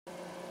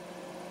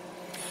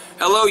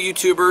Hello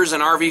YouTubers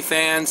and RV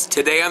fans.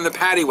 Today on the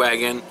Paddy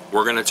Wagon,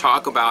 we're going to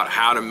talk about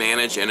how to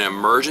manage an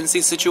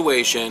emergency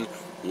situation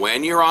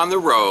when you're on the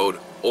road,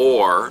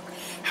 or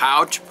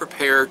how to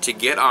prepare to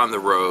get on the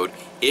road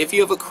if you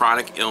have a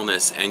chronic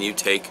illness and you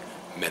take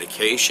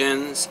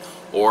medications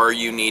or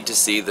you need to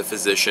see the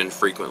physician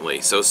frequently.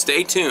 So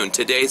stay tuned.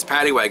 Today's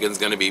Paddy Wagon is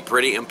going to be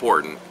pretty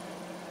important.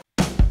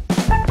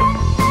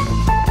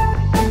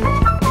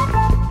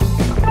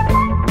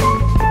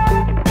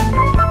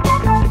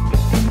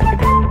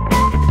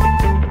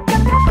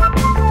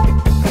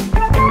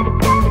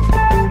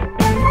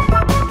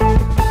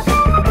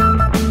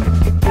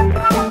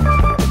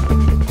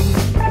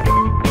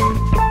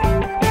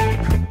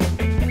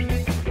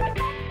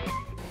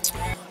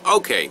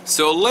 Okay,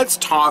 so let's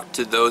talk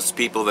to those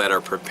people that are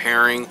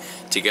preparing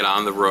to get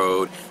on the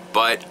road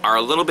but are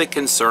a little bit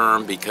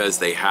concerned because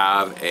they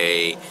have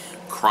a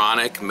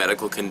chronic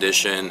medical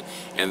condition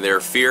and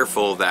they're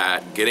fearful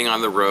that getting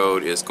on the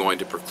road is going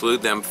to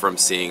preclude them from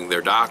seeing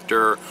their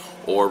doctor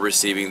or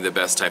receiving the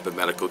best type of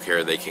medical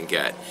care they can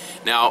get.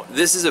 Now,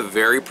 this is a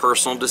very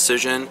personal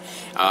decision.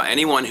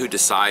 Anyone who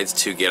decides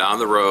to get on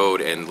the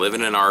road and live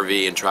in an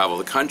RV and travel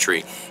the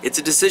country, it's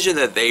a decision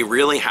that they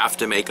really have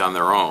to make on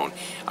their own.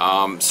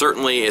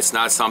 Certainly, it's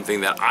not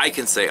something that I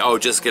can say, oh,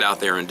 just get out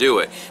there and do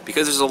it,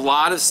 because there's a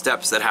lot of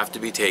steps that have to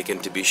be taken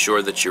to be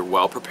sure that you're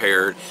well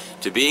prepared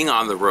to being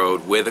on the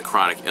road with a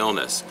chronic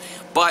illness.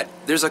 But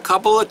there's a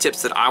couple of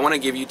tips that I want to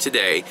give you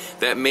today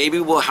that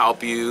maybe will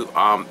help you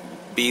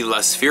be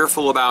less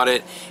fearful about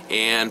it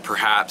and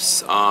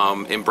perhaps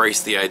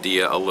embrace the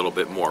idea a little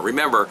bit more.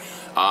 Remember,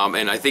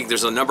 and I think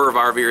there's a number of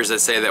RVers that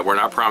say that we're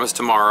not promised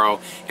tomorrow,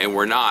 and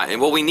we're not.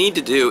 And what we need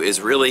to do is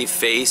really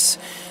face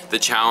the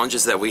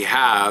challenges that we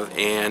have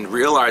and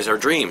realize our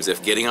dreams.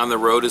 If getting on the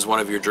road is one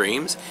of your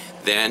dreams,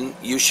 then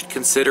you should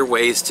consider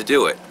ways to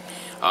do it.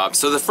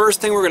 So the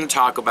first thing we're going to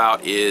talk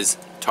about is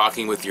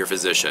talking with your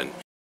physician.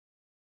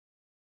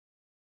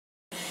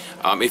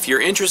 If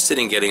you're interested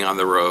in getting on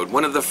the road,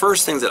 one of the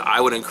first things that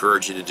I would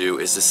encourage you to do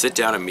is to sit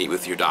down and meet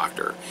with your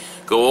doctor.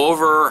 Go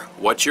over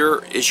what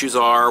your issues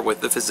are with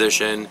the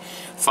physician.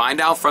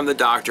 Find out from the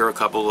doctor a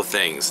couple of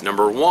things.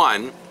 Number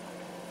one,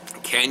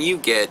 can you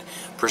get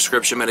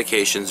prescription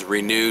medications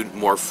renewed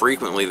more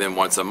frequently than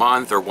once a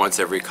month or once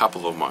every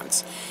couple of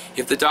months?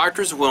 If the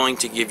doctor is willing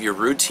to give you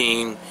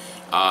routine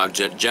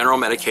general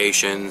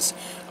medications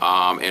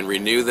and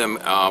renew them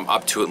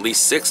up to at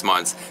least 6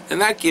 months, then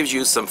that gives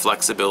you some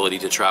flexibility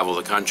to travel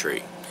the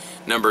country.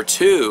 Number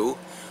two,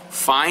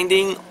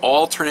 finding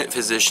alternate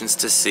physicians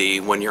to see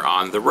when you're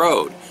on the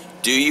road.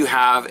 Do you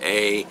have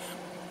a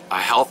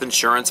health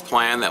insurance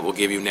plan that will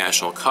give you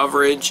national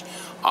coverage?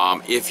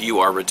 If you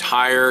are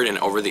retired and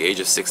over the age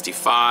of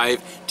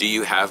 65, do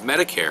you have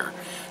Medicare?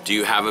 Do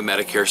you have a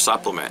Medicare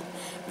supplement?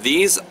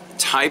 These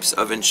types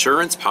of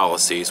insurance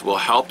policies will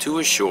help to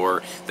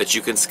assure that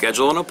you can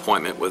schedule an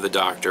appointment with a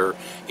doctor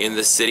in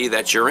the city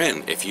that you're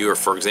in. If you are,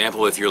 for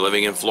example, if you're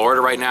living in Florida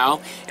right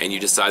now and you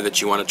decide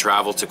that you want to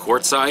travel to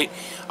Quartzsite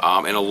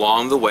and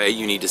along the way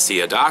you need to see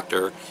a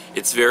doctor,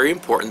 it's very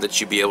important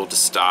that you be able to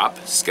stop,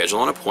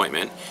 schedule an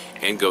appointment,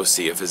 and go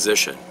see a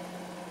physician.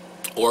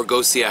 Or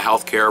go see a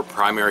healthcare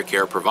primary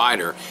care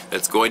provider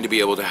that's going to be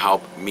able to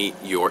help meet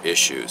your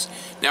issues.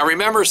 Now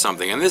remember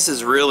something, and this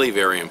is really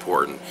very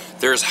important.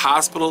 There's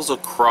hospitals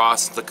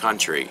across the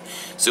country.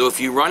 So if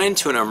you run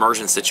into an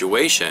emergent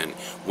situation,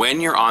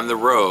 when you're on the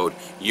road,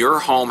 your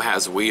home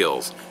has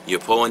wheels. You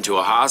pull into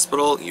a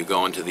hospital, you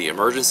go into the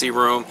emergency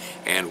room,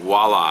 and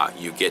voila,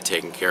 you get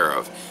taken care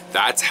of.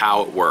 That's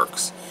how it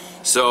works.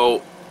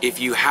 So if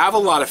you have a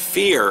lot of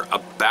fear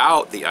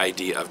about the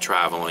idea of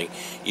traveling,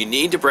 you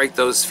need to break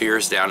those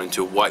fears down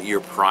into what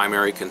your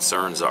primary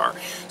concerns are.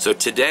 So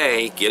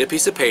today, get a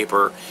piece of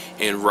paper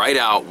and write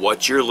out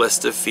what your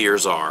list of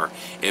fears are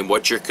and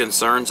what your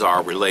concerns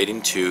are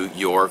relating to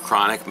your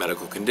chronic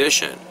medical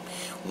condition.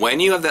 When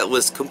you have that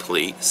list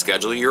complete,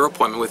 schedule your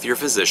appointment with your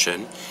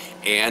physician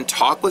and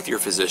talk with your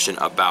physician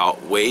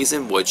about ways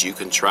in which you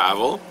can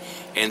travel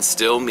and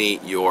still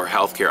meet your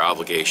healthcare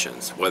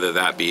obligations, whether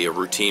that be a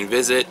routine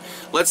visit.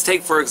 Let's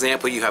take, for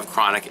example, you have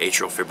chronic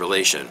atrial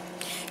fibrillation,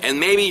 and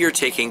maybe you're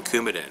taking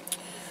Coumadin.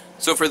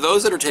 So for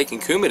those that are taking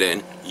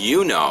Coumadin,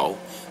 you know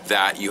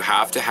that you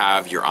have to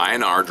have your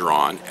INR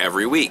drawn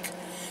every week.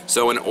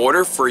 So in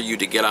order for you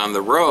to get on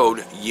the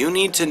road, you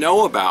need to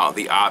know about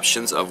the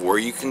options of where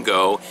you can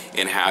go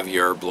and have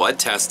your blood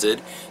tested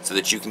so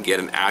that you can get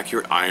an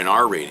accurate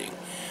INR reading.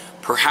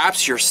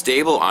 Perhaps you're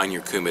stable on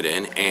your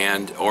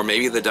Coumadin, or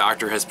maybe the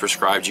doctor has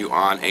prescribed you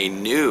on a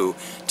new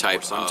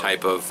type, some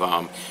type of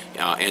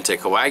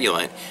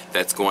anticoagulant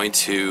that's going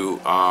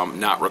to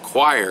not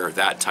require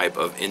that type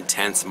of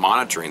intense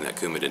monitoring that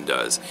Coumadin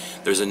does.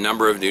 There's a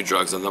number of new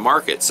drugs on the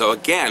market. So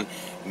again,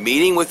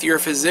 meeting with your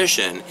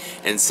physician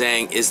and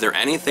saying, is there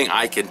anything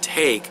I can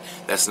take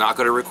that's not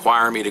going to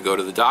require me to go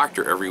to the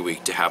doctor every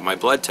week to have my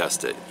blood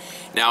tested?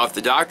 Now, if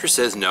the doctor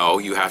says no,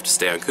 you have to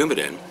stay on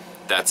Coumadin,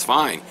 that's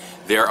fine.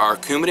 There are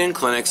Coumadin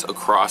clinics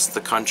across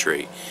the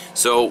country.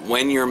 So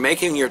when you're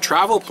making your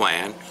travel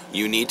plan,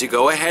 you need to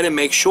go ahead and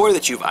make sure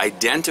that you've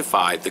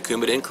identified the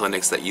Coumadin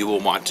clinics that you will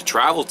want to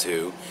travel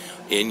to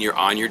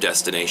on your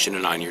destination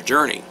and on your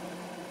journey.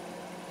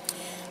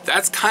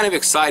 That's kind of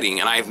exciting,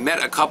 and I've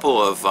met a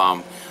couple of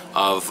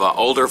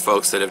older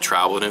folks that have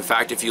traveled. In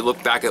fact, if you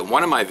look back at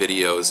one of my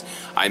videos,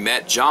 I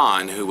met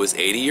John, who was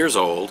 80 years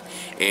old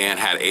and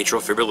had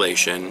atrial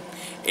fibrillation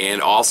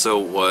and also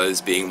was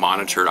being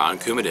monitored on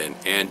Coumadin.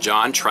 And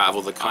John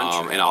traveled the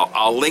country. And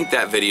I'll link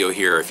that video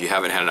here if you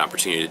haven't had an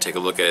opportunity to take a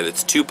look at it.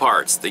 It's 2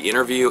 parts, the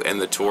interview and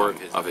the tour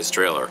of his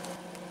trailer.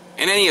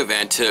 In any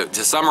event,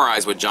 to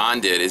summarize what John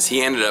did is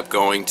he ended up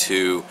going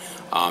to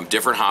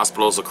different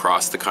hospitals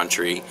across the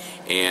country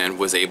and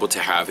was able to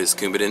have his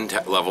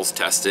Coumadin levels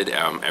tested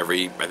I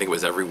think it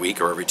was every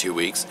week or every 2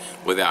 weeks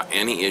without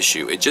any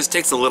issue. It just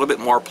takes a little bit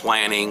more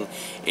planning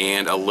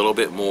and a little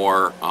bit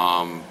more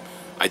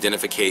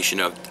identification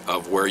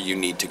of where you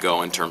need to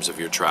go in terms of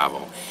your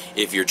travel.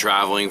 If you're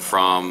traveling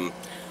from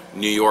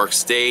New York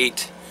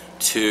State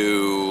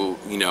to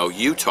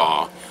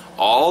Utah,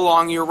 all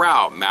along your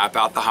route, map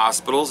out the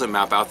hospitals and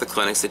map out the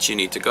clinics that you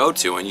need to go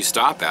to and you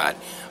stop at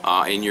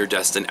on your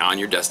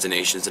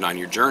destinations and on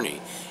your journey.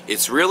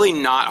 It's really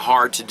not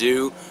hard to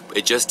do.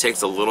 It just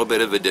takes a little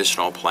bit of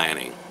additional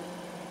planning.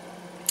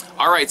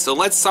 Alright, so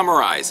let's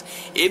summarize.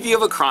 If you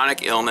have a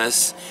chronic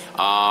illness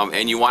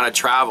and you want to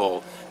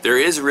travel, there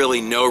is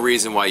really no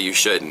reason why you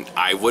shouldn't.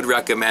 I would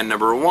recommend,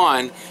 number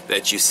one,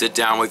 that you sit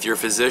down with your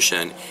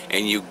physician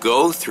and you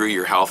go through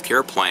your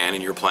healthcare plan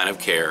and your plan of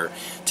care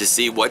to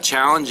see what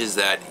challenges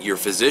that your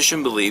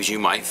physician believes you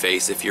might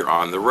face if you're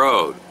on the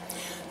road.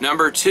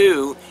 Number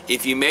two,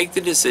 if you make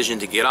the decision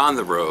to get on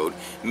the road,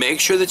 make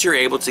sure that you're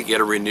able to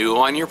get a renewal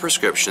on your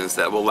prescriptions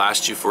that will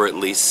last you for at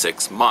least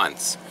 6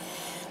 months.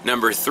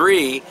 Number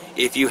three,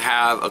 if you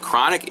have a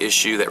chronic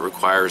issue that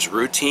requires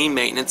routine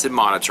maintenance and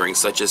monitoring,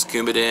 such as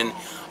Coumadin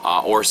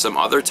or some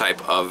other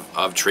type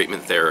of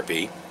treatment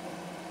therapy,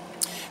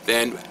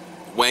 then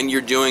when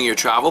you're doing your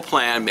travel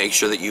plan, make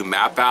sure that you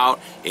map out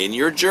in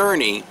your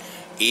journey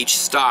each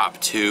stop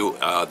to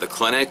the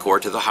clinic or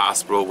to the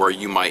hospital where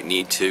you might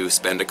need to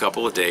spend a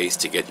couple of days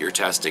to get your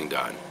testing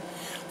done.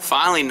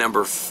 Finally,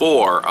 number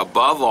four,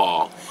 above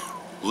all,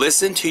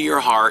 listen to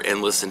your heart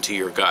and listen to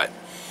your gut.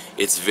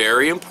 It's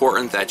very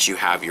important that you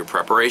have your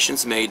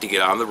preparations made to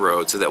get on the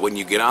road so that when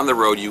you get on the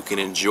road you can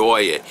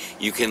enjoy it.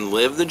 You can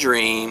live the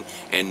dream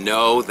and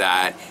know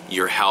that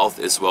your health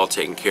is well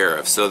taken care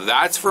of. So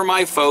that's for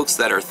my folks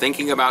that are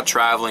thinking about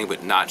traveling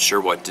but not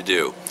sure what to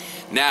do.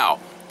 Now,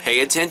 pay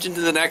attention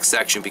to the next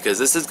section because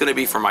this is going to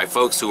be for my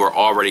folks who are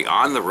already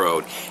on the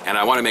road and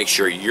I want to make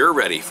sure you're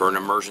ready for an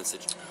emergency.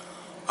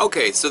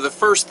 Okay, so the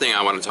first thing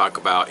I want to talk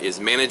about is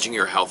managing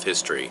your health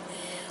history.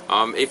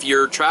 If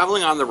you're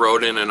traveling on the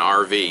road in an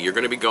RV, you're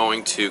going to be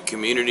going to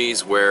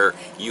communities where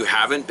you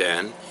haven't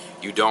been,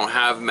 you don't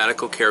have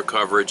medical care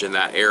coverage in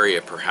that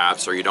area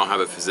perhaps, or you don't have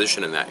a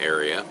physician in that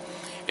area.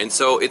 And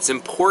so it's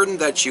important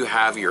that you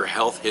have your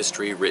health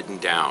history written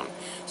down.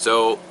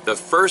 So the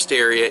first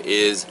area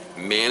is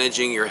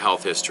managing your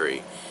health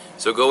history.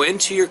 So go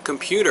into your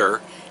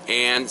computer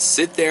and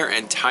sit there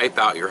and type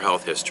out your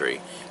health history.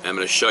 And I'm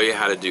going to show you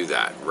how to do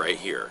that right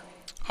here.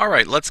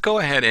 Alright, let's go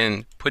ahead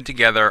and put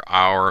together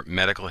our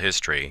medical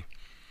history.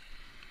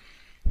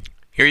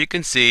 Here you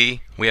can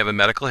see we have a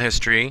medical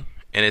history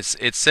and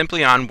it's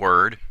simply on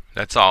Word.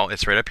 That's all.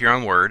 It's right up here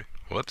on Word.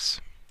 Whoops.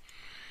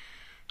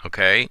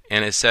 Okay,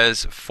 and it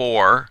says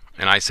for,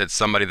 and I said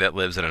somebody that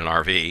lives in an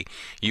RV.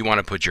 You want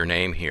to put your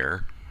name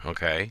here,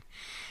 okay,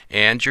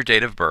 and your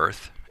date of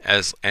birth,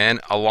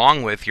 and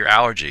along with your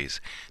allergies.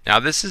 Now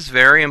this is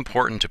very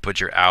important to put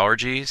your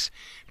allergies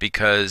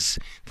because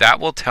that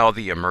will tell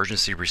the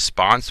emergency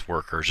response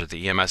workers, or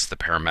the EMS, the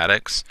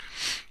paramedics,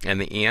 and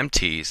the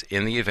EMTs,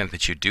 in the event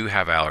that you do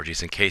have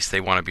allergies, in case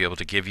they want to be able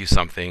to give you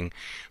something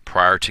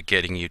prior to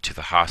getting you to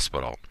the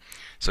hospital.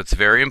 So it's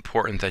very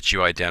important that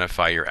you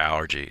identify your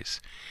allergies.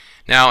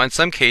 Now in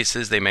some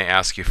cases they may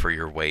ask you for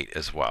your weight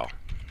as well.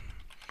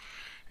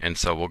 And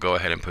so we'll go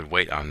ahead and put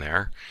weight on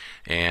there.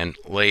 And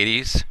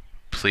ladies,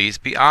 please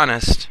be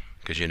honest,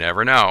 because you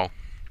never know.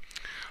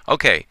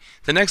 Okay,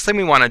 the next thing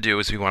we want to do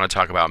is we want to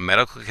talk about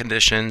medical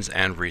conditions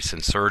and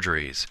recent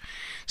surgeries.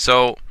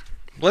 So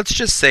let's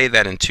just say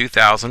that in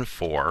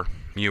 2004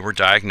 you were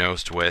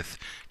diagnosed with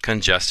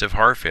congestive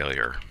heart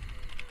failure.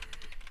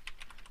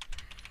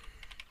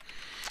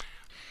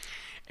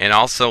 And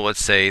also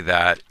let's say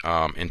that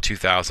in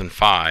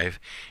 2005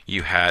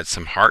 you had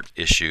some heart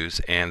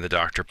issues and the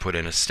doctor put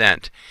in a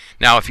stent.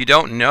 Now if you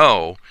don't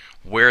know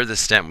where the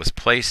stent was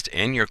placed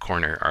in your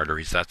coronary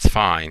arteries, that's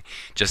fine.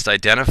 Just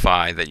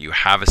identify that you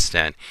have a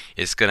stent.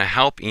 It's going to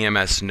help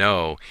EMS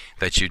know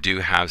that you do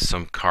have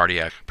some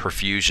cardiac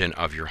perfusion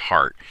of your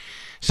heart.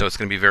 So it's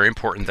going to be very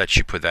important that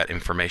you put that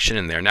information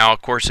in there. Now,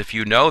 of course, if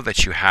you know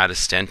that you had a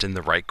stent in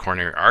the right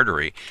coronary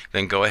artery,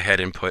 then go ahead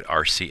and put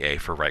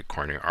RCA for right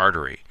coronary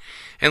artery.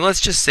 And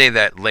let's just say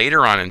that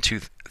later on in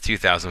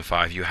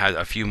 2005 you had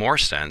a few more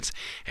stents,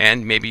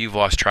 and maybe you've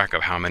lost track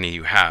of how many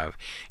you have,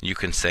 you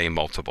can say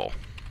multiple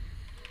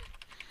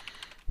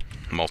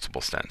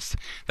stents.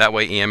 That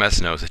way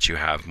EMS knows that you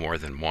have more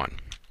than one.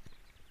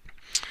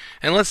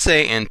 And let's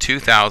say in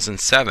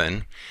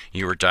 2007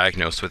 you were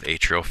diagnosed with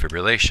atrial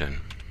fibrillation.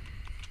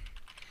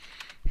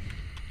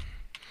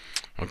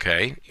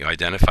 Okay, you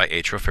identify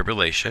atrial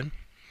fibrillation.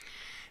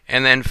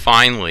 And then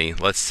finally,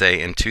 let's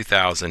say in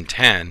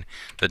 2010,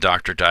 the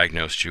doctor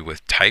diagnosed you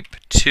with type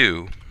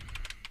 2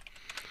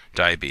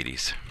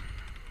 diabetes.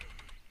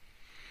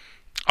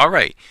 All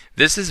right,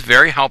 this is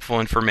very helpful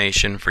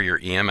information for your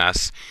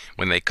EMS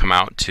when they come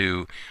out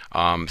to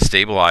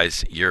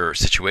stabilize your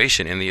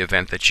situation in the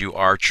event that you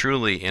are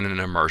truly in an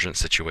emergent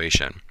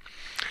situation.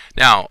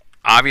 Now,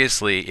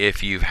 obviously,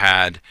 if you've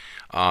had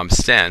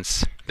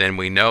stents, then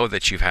we know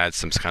that you've had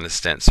some kind of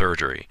stent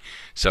surgery.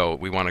 So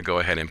we want to go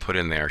ahead and put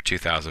in there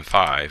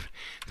 2005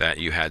 that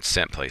you had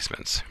stent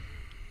placements.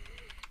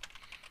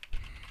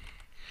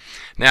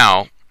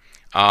 Now,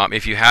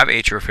 if you have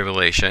atrial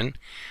fibrillation,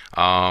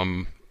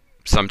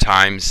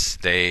 sometimes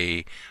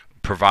they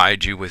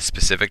provide you with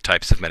specific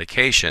types of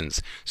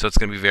medications, so it's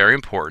going to be very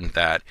important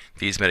that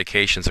these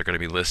medications are going to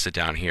be listed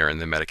down here in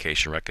the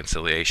medication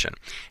reconciliation,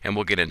 and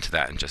we'll get into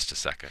that in just a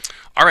second.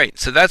 Alright,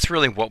 so that's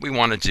really what we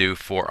want to do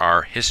for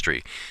our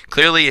history.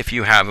 Clearly, if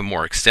you have a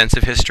more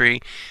extensive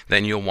history,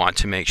 then you'll want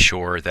to make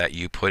sure that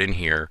you put in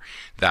here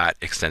that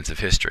extensive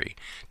history.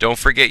 Don't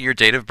forget your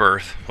date of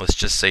birth. Let's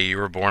just say you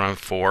were born on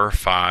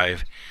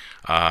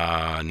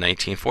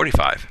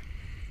 4/5/1945.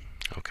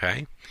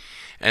 Okay?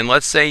 And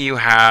let's say you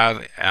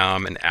have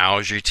an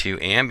allergy to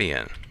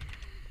Ambien.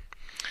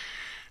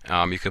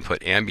 You can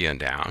put Ambien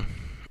down.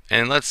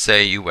 And let's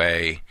say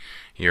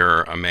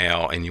you're a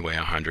male and you weigh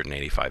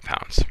 185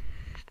 pounds.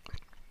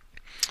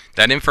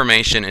 That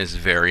information is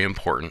very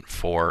important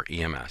for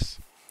EMS.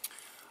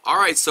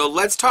 Alright, so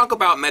let's talk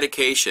about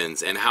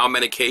medications and how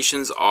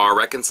medications are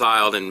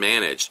reconciled and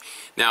managed.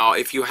 Now,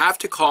 if you have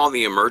to call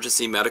the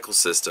emergency medical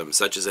system,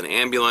 such as an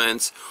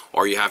ambulance,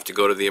 or you have to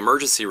go to the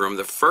emergency room,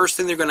 the first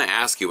thing they're going to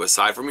ask you,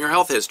 aside from your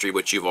health history,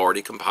 which you've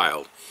already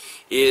compiled,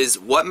 is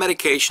what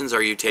medications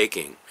are you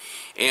taking?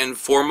 And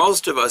for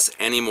most of us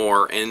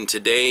anymore in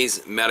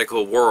today's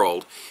medical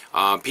world,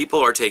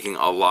 people are taking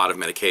a lot of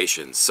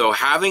medications. So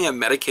having a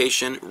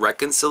medication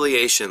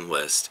reconciliation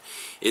list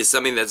is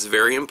something that's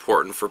very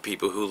important for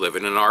people who live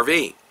in an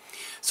RV.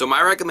 So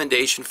my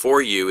recommendation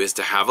for you is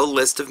to have a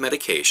list of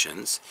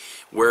medications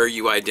where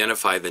you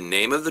identify the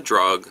name of the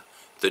drug,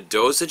 the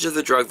dosage of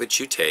the drug that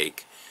you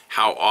take,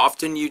 how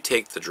often you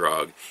take the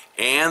drug,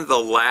 and the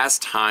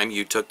last time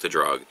you took the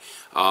drug,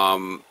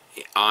 on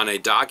a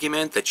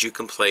document that you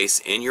can place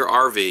in your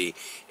RV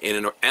in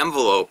an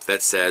envelope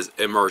that says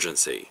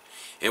emergency.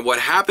 And what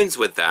happens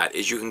with that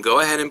is you can go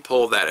ahead and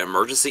pull that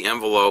emergency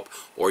envelope,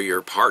 or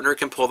your partner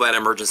can pull that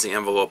emergency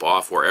envelope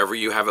off wherever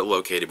you have it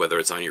located, whether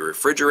it's on your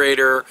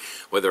refrigerator,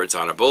 whether it's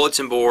on a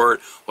bulletin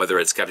board, whether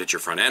it's kept at your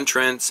front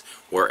entrance,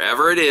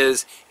 wherever it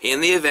is.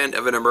 In the event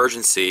of an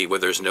emergency where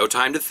there's no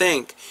time to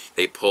think,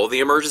 they pull the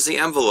emergency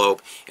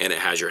envelope and it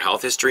has your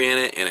health history in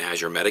it and it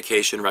has your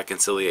medication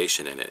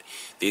reconciliation in it.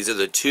 These are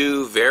the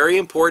two very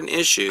important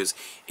issues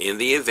in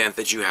the event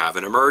that you have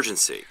an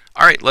emergency.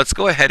 Alright, let's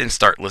go ahead and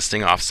start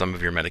listing off some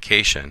of your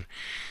medication.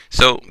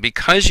 So,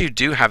 because you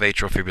do have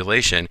atrial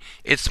fibrillation,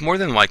 it's more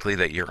than likely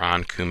that you're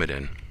on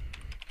Coumadin,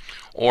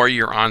 or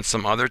you're on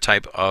some other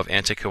type of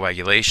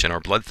anticoagulation or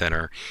blood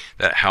thinner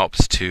that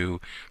helps to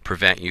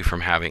prevent you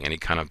from having any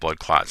kind of blood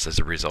clots as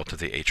a result of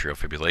the atrial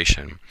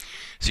fibrillation.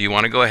 So you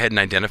want to go ahead and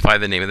identify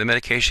the name of the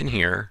medication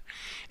here,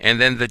 and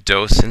then the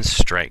dose and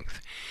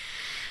strength.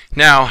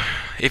 Now,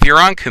 if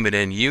you're on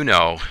Coumadin, you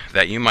know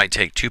that you might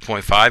take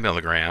 2.5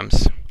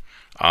 milligrams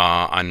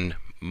on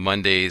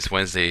Mondays,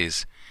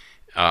 Wednesdays,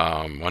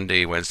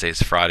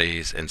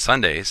 Fridays, and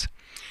Sundays,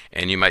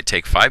 and you might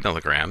take 5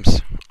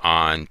 milligrams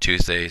on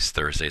Tuesdays,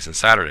 Thursdays, and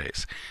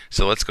Saturdays.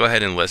 So let's go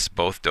ahead and list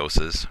both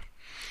doses.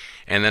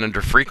 And then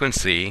under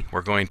frequency,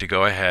 we're going to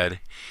go ahead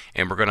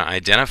and we're going to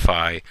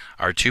identify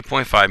our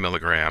 2.5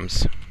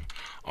 milligrams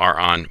are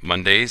on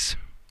Mondays,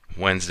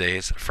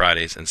 Wednesdays,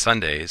 Fridays, and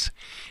Sundays,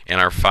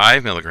 and our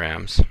 5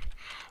 milligrams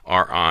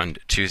are on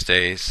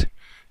Tuesdays,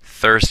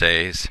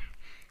 Thursdays,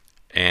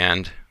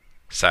 and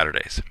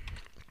Saturdays.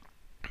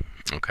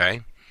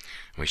 Okay?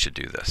 We should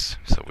do this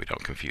so we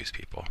don't confuse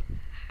people.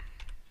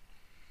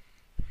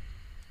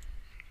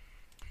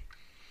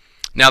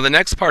 Now the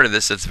next part of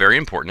this that's very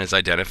important is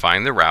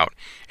identifying the route,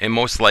 and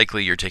most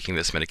likely you're taking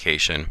this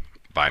medication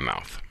by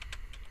mouth.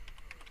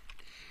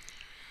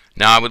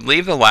 Now I would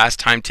leave the last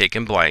time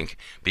taken blank,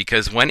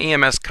 because when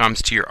EMS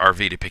comes to your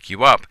RV to pick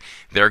you up,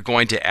 they're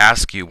going to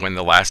ask you when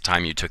the last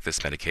time you took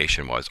this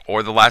medication was,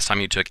 or the last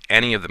time you took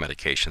any of the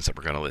medications that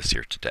we're going to list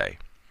here today.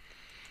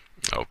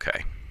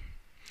 Okay.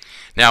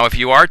 Now if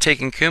you are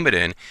taking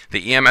Coumadin,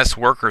 the EMS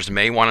workers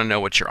may want to know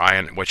what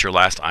your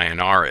last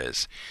INR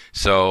is.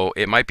 So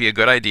it might be a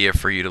good idea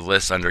for you to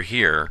list under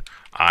here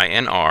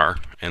INR,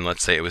 and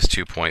let's say it was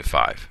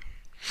 2.5.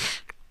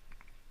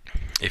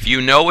 If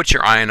you know what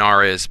your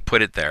INR is,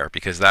 put it there,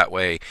 because that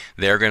way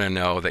they're going to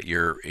know that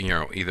you're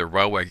either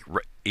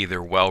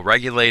well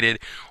regulated,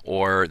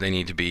 or they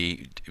need to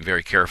be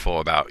very careful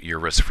about your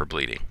risk for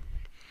bleeding.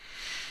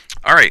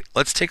 All right,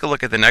 let's take a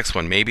look at the next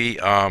one. Maybe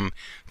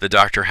the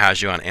doctor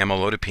has you on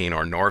amlodipine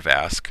or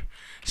Norvasc.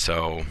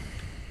 So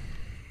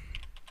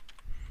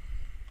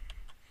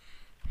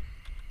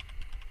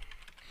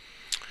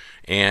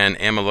and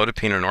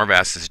amlodipine or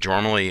Norvasc is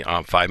normally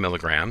 5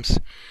 milligrams.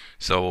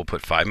 So we'll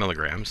put 5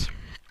 milligrams.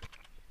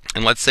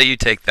 And let's say you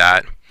take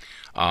that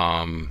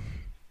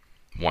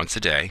once a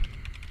day.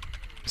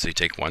 So you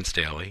take once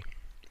daily.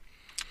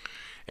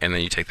 And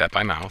then you take that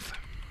by mouth.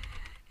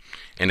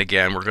 And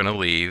again, we're going to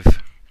leave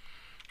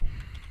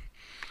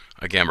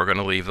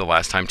the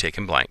last time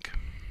taken blank.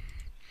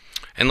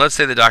 And let's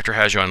say the doctor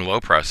has you on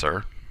low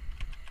pressor.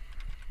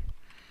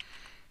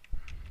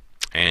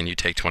 And you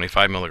take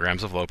 25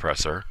 milligrams of low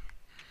pressor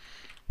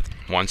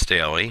once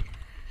daily.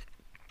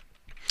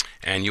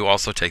 And you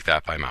also take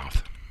that by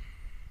mouth.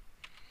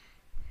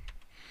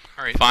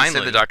 All right, finally,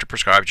 let's say the doctor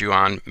prescribed you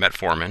on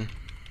metformin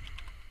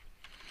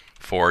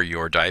for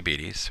your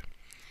diabetes,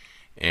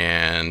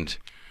 and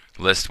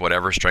list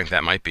whatever strength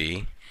that might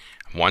be,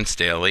 once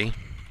daily,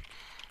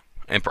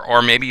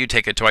 or maybe you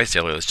take it twice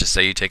daily. Let's just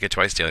say you take it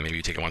twice daily. Maybe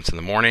you take it once in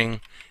the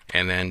morning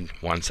and then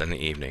once in the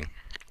evening,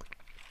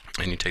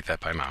 and you take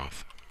that by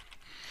mouth.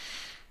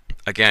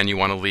 Again, you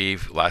want to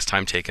leave last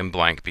time taken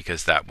blank,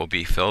 because that will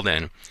be filled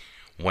in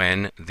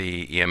when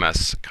the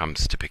EMS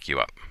comes to pick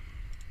you up.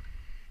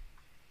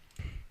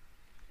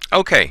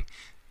 Okay,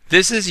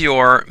 this is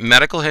your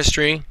medical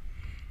history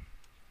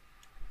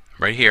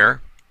right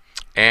here,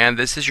 and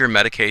this is your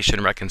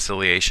medication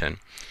reconciliation.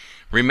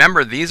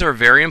 Remember, these are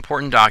very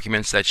important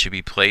documents that should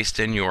be placed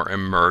in your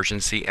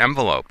emergency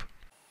envelope.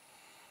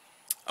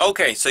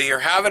 Okay, so you're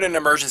having an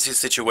emergency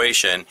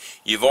situation.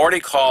 You've already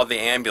called the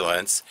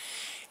ambulance,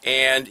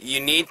 and you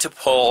need to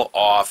pull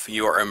off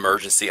your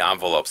emergency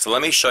envelope. So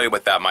let me show you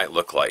what that might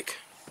look like.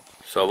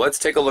 So let's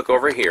take a look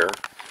over here.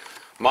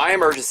 My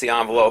emergency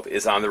envelope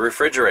is on the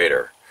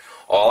refrigerator.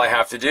 All I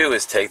have to do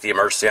is take the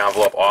emergency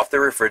envelope off the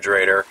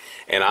refrigerator,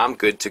 and I'm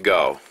good to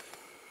go.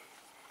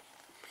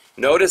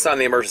 Notice on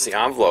the emergency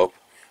envelope,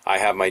 I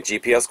have my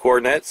GPS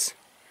coordinates,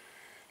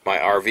 my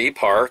RV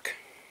park,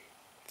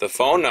 the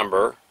phone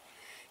number,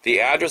 the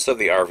address of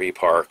the RV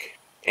park,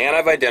 and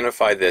I've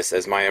identified this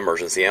as my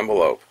emergency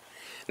envelope.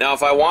 Now,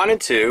 if I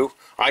wanted to,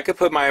 I could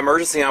put my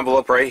emergency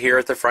envelope right here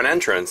at the front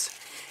entrance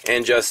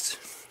and just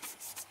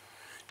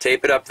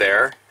tape it up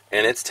there,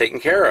 and it's taken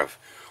care of.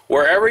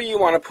 Wherever you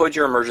want to put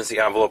your emergency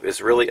envelope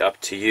is really up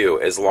to you,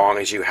 as long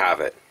as you have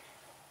it.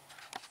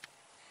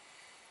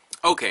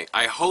 Okay,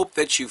 I hope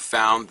that you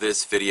found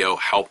this video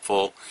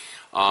helpful.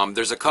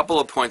 There's a couple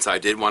of points I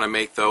did want to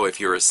make, though. If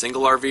you're a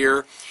single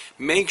RVer,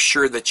 make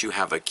sure that you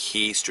have a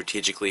key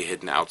strategically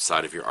hidden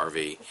outside of your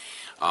RV.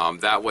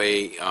 That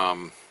way,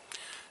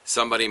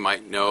 somebody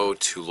might know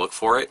to look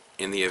for it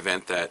in the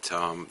event that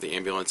the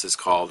ambulance is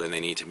called and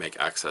they need to make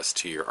access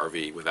to your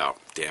RV without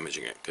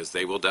damaging it, because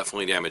they will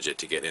definitely damage it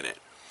to get in it.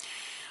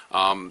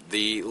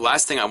 The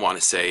last thing I want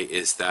to say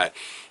is that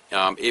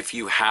if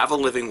you have a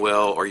living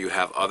will, or you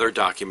have other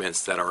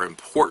documents that are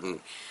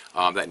important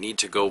that need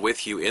to go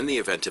with you in the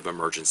event of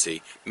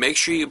emergency, make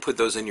sure you put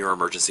those in your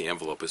emergency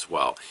envelope as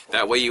well.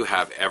 That way you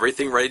have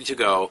everything ready to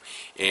go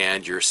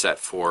and you're set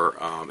for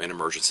an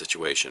emergency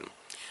situation.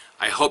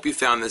 I hope you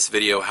found this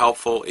video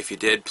helpful. If you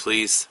did,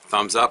 please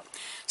thumbs up,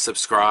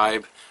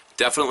 subscribe,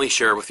 definitely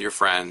share with your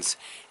friends,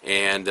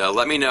 and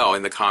let me know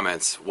in the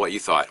comments what you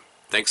thought.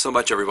 Thanks so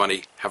much,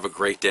 everybody. Have a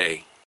great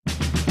day.